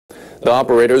The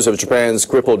operators of Japan's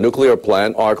crippled nuclear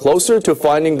plant are closer to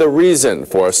finding the reason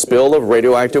for a spill of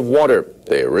radioactive water.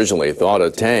 They originally thought a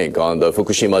tank on the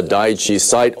Fukushima Daiichi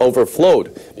site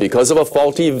overflowed because of a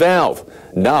faulty valve.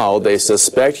 Now they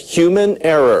suspect human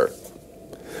error.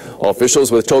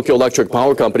 Officials with Tokyo Electric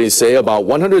Power Company say about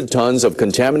 100 tons of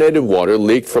contaminated water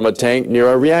leaked from a tank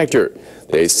near a reactor.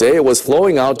 They say it was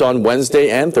flowing out on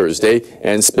Wednesday and Thursday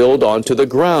and spilled onto the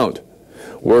ground.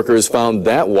 Workers found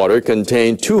that water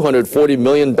contained 240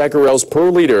 million becquerels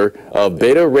per liter of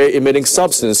beta ray emitting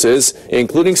substances,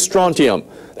 including strontium.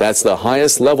 That's the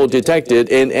highest level detected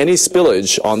in any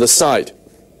spillage on the site.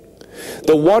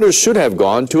 The water should have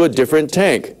gone to a different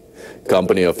tank.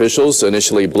 Company officials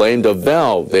initially blamed a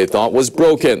valve they thought was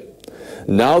broken.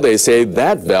 Now they say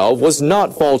that valve was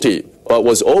not faulty, but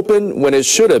was open when it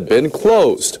should have been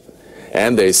closed.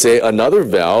 And they say another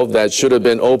valve that should have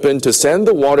been opened to send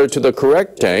the water to the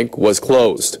correct tank was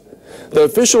closed. The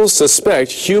officials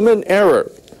suspect human error.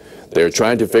 They're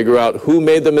trying to figure out who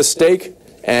made the mistake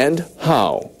and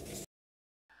how.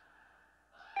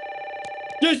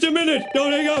 Just a minute!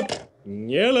 Don't hang up!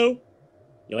 Yellow.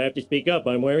 You'll have to speak up.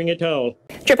 I'm wearing a towel.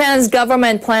 Japan's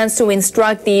government plans to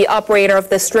instruct the operator of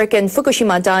the stricken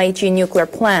Fukushima Daiichi nuclear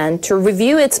plant to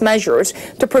review its measures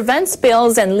to prevent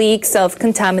spills and leaks of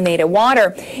contaminated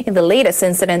water. In the latest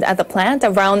incident at the plant,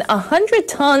 around 100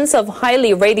 tons of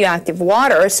highly radioactive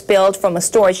water spilled from a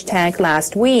storage tank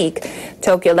last week.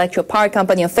 Tokyo Electric Power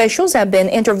Company officials have been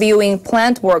interviewing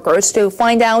plant workers to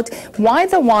find out why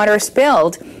the water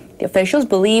spilled. The officials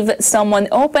believe someone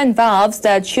opened valves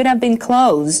that should have been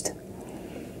closed.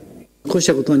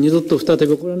 TEPCO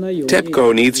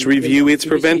needs to review its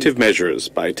preventive measures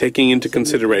by taking into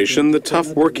consideration the tough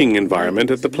working environment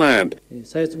at the plant.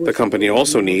 The company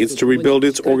also needs to rebuild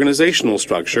its organizational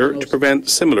structure to prevent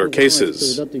similar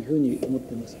cases.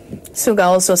 Suga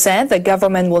also said the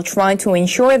government will try to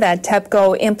ensure that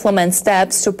TEPCO implements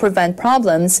steps to prevent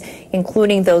problems,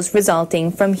 including those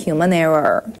resulting from human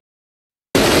error.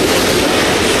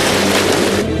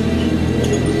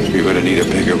 You're going to need a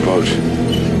bigger boat.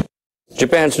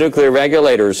 Japan's nuclear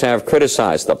regulators have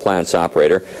criticized the plant's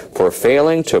operator for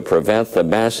failing to prevent the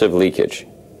massive leakage.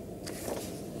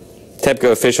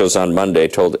 TEPCO officials on Monday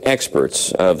told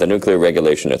experts of the Nuclear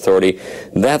Regulation Authority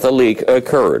that the leak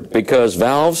occurred because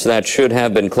valves that should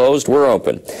have been closed were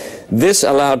open. This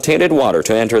allowed tainted water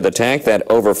to enter the tank that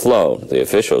overflowed. The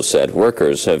officials said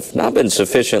workers have not been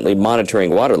sufficiently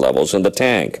monitoring water levels in the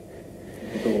tank.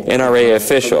 NRA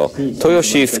official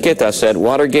Toyoshi Fuketa said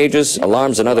water gauges,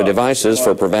 alarms, and other devices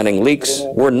for preventing leaks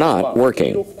were not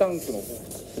working.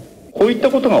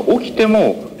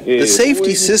 The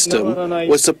safety system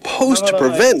was supposed to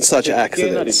prevent such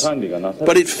accidents,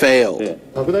 but it failed.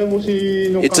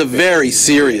 It's a very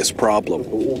serious problem.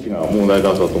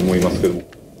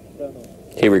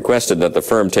 He requested that the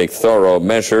firm take thorough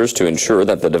measures to ensure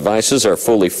that the devices are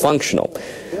fully functional.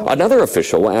 Another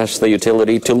official asked the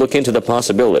utility to look into the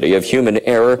possibility of human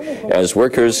error as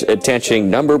workers attaching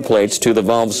number plates to the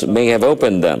valves may have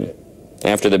opened them.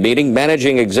 After the meeting,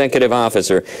 Managing Executive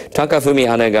Officer Takafumi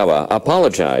Anegawa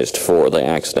apologized for the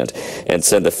accident and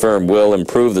said the firm will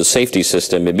improve the safety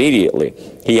system immediately.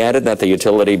 He added that the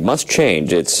utility must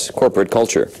change its corporate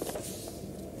culture.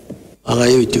 You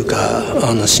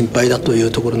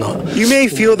may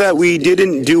feel that we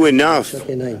didn't do enough,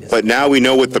 but now we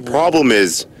know what the problem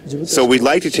is, so we'd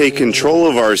like to take control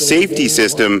of our safety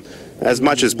system as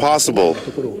much as possible.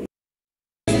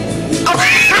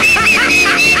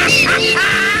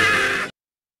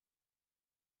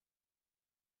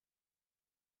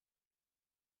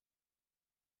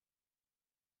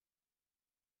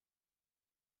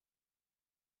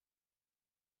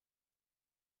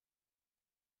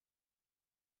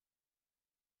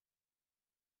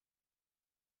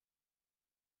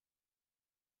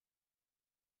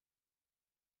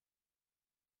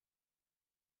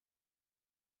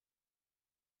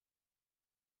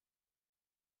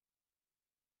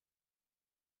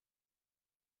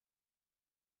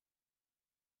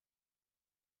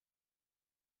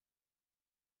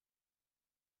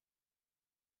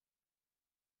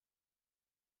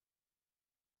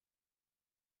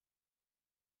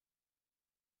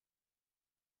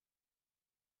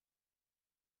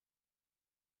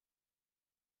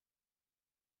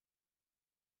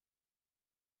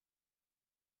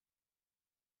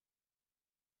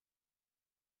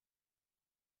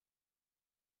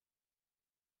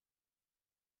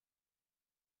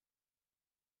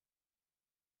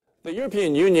 The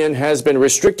European Union has been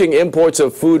restricting imports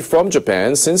of food from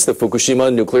Japan since the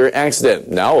Fukushima nuclear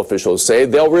accident. Now officials say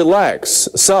they'll relax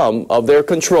some of their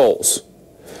controls.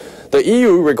 The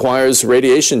EU requires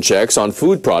radiation checks on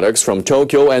food products from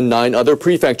Tokyo and 9 other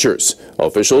prefectures.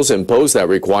 Officials imposed that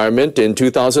requirement in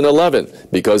 2011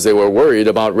 because they were worried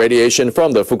about radiation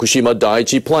from the Fukushima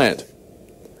Daiichi plant.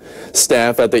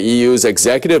 Staff at the EU's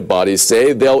executive body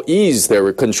say they'll ease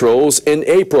their controls in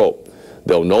April.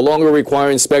 They'll no longer require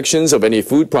inspections of any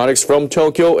food products from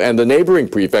Tokyo and the neighboring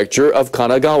prefecture of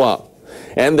Kanagawa.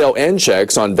 And they'll end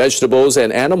checks on vegetables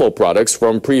and animal products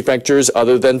from prefectures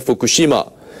other than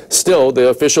Fukushima. Still, the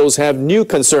officials have new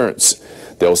concerns.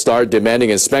 They'll start demanding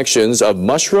inspections of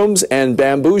mushrooms and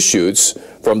bamboo shoots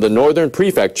from the northern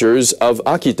prefectures of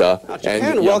Akita and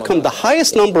Japan welcomed the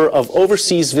highest number of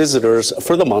overseas visitors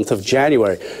for the month of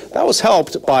January. That was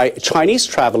helped by Chinese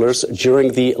travelers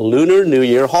during the Lunar New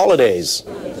Year holidays.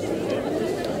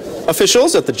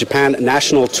 Officials at the Japan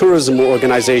National Tourism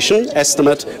Organization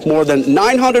estimate more than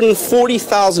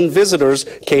 940,000 visitors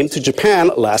came to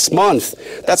Japan last month.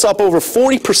 That's up over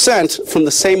 40% from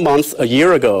the same month a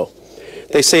year ago.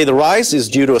 They say the rise is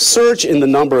due to a surge in the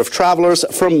number of travelers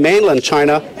from mainland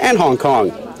China and Hong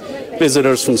Kong.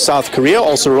 Visitors from South Korea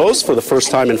also rose for the first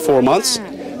time in 4 months.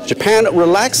 Japan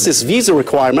relaxed its visa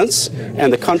requirements,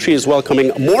 and the country is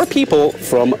welcoming more people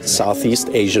from Southeast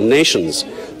Asian nations.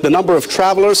 The number of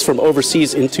travelers from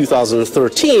overseas in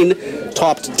 2013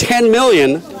 topped 10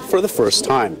 million for the first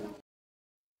time.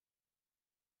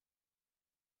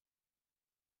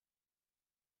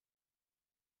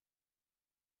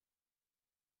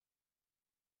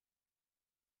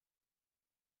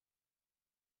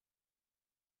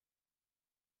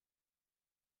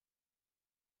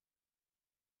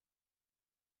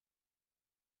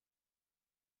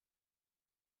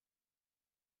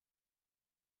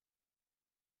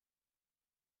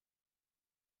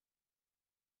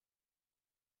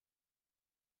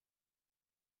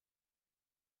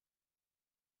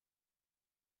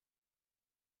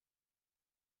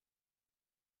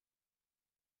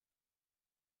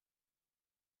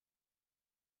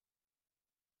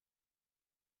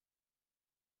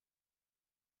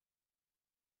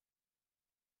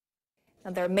 Now,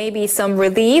 there may be some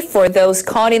relief for those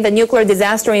caught in the nuclear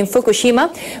disaster in Fukushima.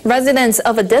 Residents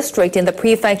of a district in the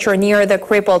prefecture near the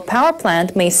crippled power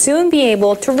plant may soon be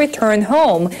able to return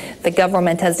home. The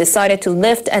government has decided to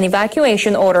lift an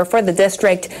evacuation order for the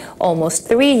district almost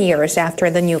 3 years after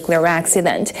the nuclear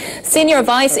accident. Senior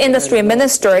Vice Industry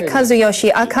Minister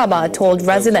Kazuyoshi Akaba told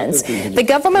residents the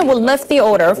government will lift the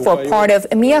order for part of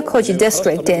Miyakoji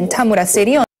district in Tamura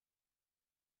City on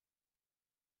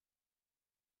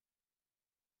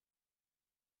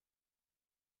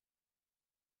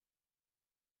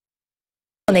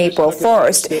April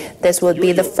 1st. This would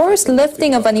be the first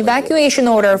lifting of an evacuation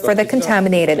order for the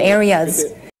contaminated areas.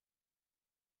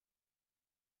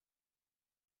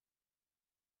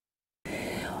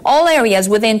 All areas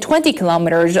within 20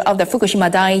 kilometers of the Fukushima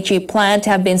Daiichi plant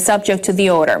have been subject to the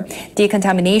order.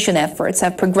 Decontamination efforts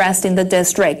have progressed in the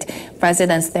district.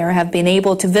 Residents there have been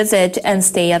able to visit and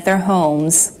stay at their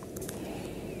homes.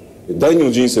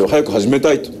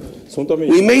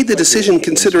 We made the decision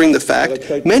considering the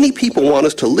fact many people want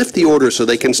us to lift the order so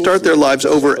they can start their lives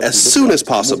over as soon as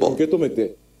possible.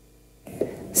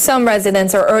 Some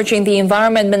residents are urging the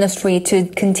Environment Ministry to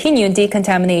continue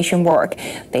decontamination work.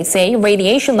 They say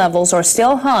radiation levels are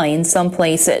still high in some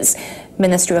places.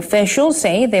 Ministry officials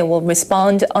say they will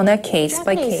respond on a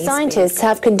case-by-case basis. Scientists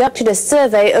have conducted a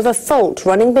survey of a fault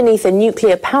running beneath a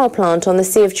nuclear power plant on the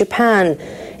Sea of Japan.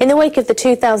 In the wake of the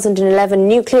 2011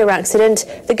 nuclear accident,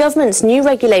 the government's new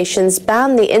regulations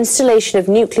ban the installation of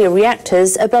nuclear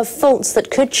reactors above faults that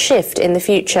could shift in the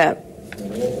future.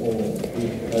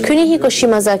 Kunihiko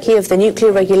Shimazaki of the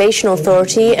Nuclear Regulation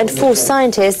Authority and 4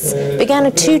 scientists began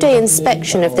a 2-day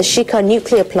inspection of the Shika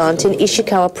nuclear plant in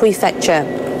Ishikawa Prefecture.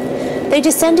 They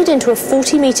descended into a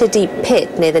 40-meter deep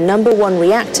pit near the number 1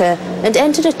 reactor and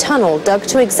entered a tunnel dug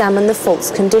to examine the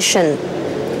fault's condition.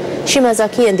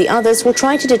 Shimazaki and the others will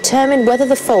try to determine whether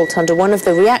the fault under one of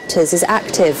the reactors is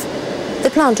active.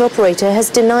 The plant operator has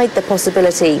denied the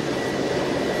possibility.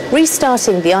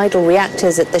 Restarting the idle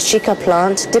reactors at the Shika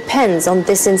plant depends on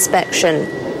this inspection.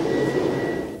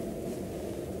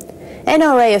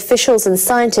 NRA officials and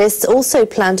scientists also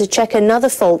plan to check another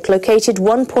fault located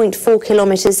 1.4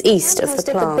 kilometers east of the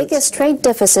plant. The biggest trade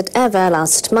deficit ever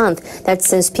last month. That's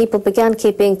since people began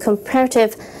keeping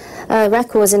comparative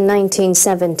records in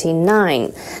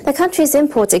 1979. The country's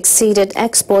imports exceeded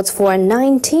exports for a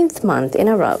 19th month in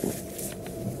a row.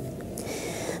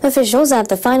 Officials at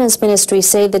the Finance Ministry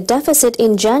say the deficit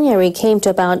in January came to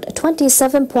about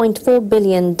 $27.4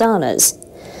 billion.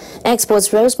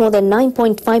 Exports rose more than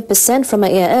 9.5% from a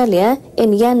year earlier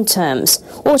in yen terms.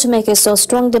 Automakers saw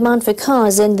strong demand for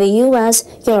cars in the US,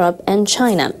 Europe and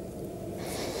China.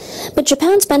 But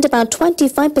Japan spent about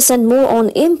 25% more on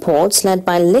imports, led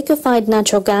by liquefied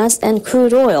natural gas and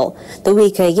crude oil. The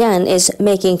weaker yen is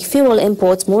making fuel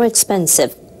imports more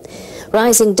expensive.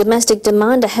 Rising domestic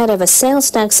demand ahead of a sales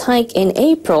tax hike in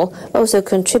April also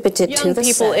contributed to the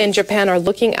people in Japan are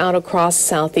looking out across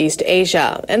Southeast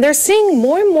Asia, and they're seeing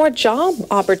more and more job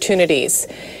opportunities.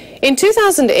 In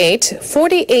 2008,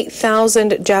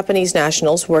 48,000 Japanese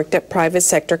nationals worked at private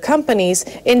sector companies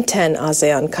in 10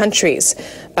 ASEAN countries.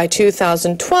 By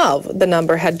 2012, the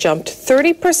number had jumped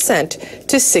 30%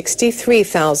 to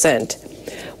 63,000.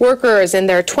 Workers in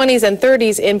their 20s and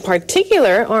 30s in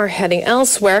particular are heading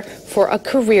elsewhere for a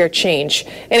career change.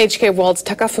 NHK World's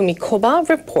Takafumi Koba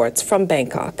reports from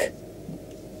Bangkok.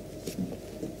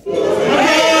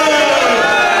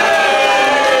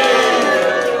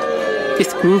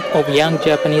 This group of young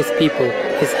Japanese people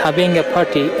is having a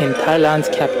party in Thailand's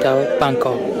capital,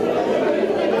 Bangkok.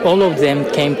 All of them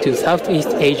came to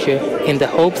Southeast Asia in the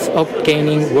hopes of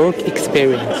gaining work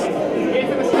experience.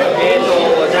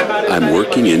 I'm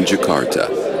working in Jakarta.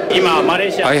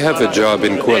 I have a job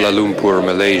in Kuala Lumpur,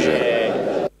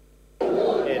 Malaysia.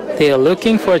 They are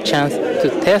looking for a chance to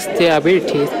test their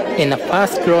abilities in a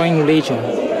fast-growing region.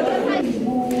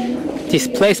 This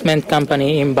placement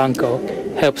company in Bangkok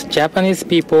helps Japanese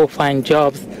people find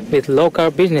jobs with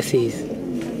local businesses.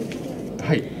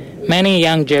 Many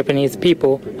young Japanese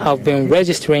people have been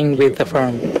registering with the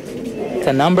firm.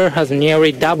 The number has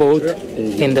nearly doubled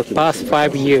in the past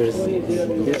 5 years.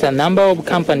 The number of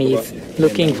companies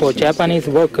looking for Japanese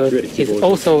workers is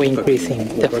also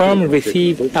increasing. The firm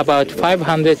received about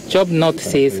 500 job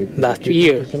notices last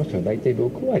year.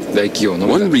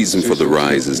 One reason for the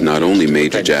rise is not only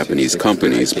major Japanese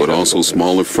companies, but also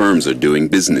smaller firms are doing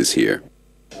business here.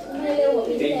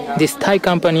 This Thai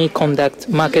company conducts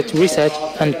market research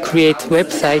and creates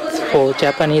websites for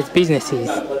Japanese businesses.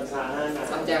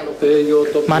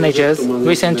 Managers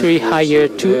recently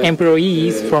hired 2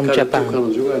 employees from Japan.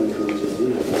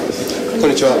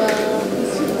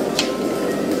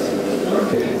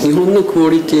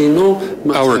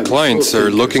 Our clients are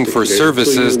looking for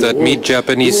services that meet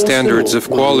Japanese standards of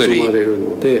quality.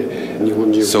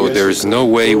 So there's no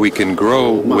way we can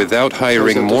grow without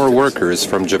hiring more workers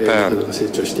from Japan.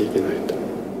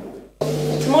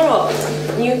 Tomorrow,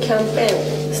 new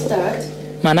campaign starts.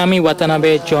 Manami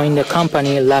Watanabe joined the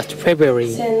company last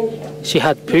February. She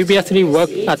had previously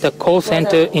worked at a call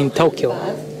center in Tokyo.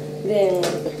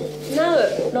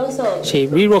 She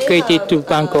relocated to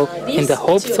Bangkok in the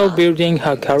hopes of building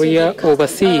her career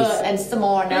overseas.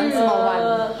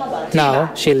 Now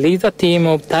she leads a team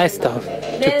of Thai staff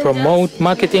to promote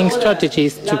marketing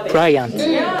strategies to clients.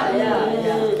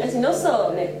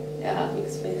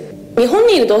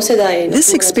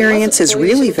 This experience is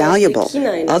really valuable.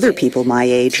 Other people my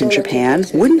age in Japan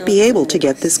wouldn't be able to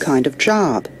get this kind of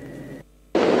job.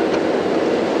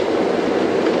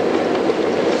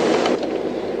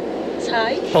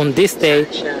 On this day,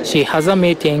 she has a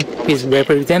meeting with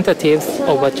representatives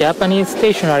of a Japanese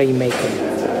stationery maker.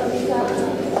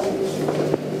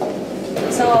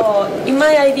 So, in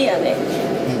my idea,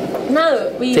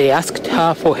 they asked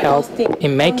her for help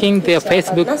in making their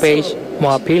Facebook page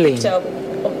more appealing. So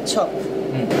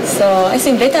I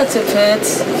think better to put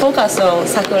focus on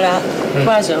Sakura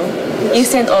version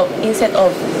instead of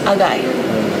Agai.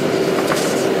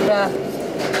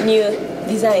 New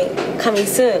design coming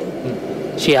soon.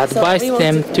 She advised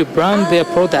them to brand their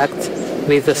products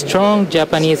with a strong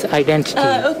Japanese identity.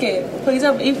 Okay, for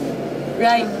example, if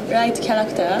right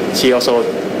character. She also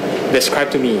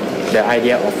described to me the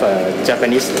idea of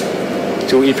Japanese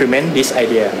to implement this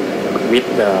idea with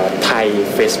the Thai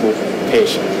Facebook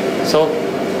page. So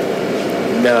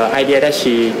the idea that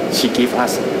she gave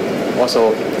us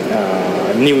also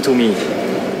new to me.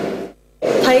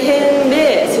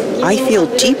 I feel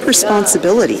deep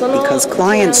responsibility because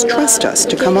clients trust us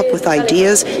to come up with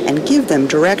ideas and give them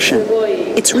direction.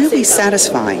 It's really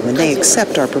satisfying when they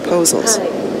accept our proposals.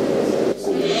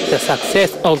 The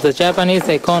success of the Japanese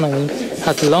economy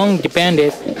has long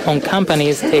depended on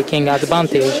companies taking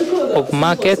advantage of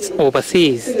markets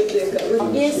overseas.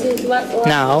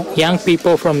 Now, young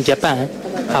people from Japan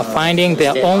are finding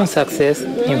their own success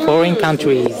in foreign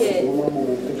countries.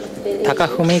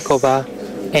 Takafumi Koba,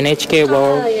 NHK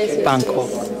World, Bangkok.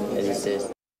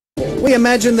 We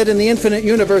imagine that in the infinite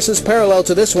universes parallel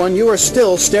to this one, you are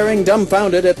still staring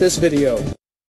dumbfounded at this video.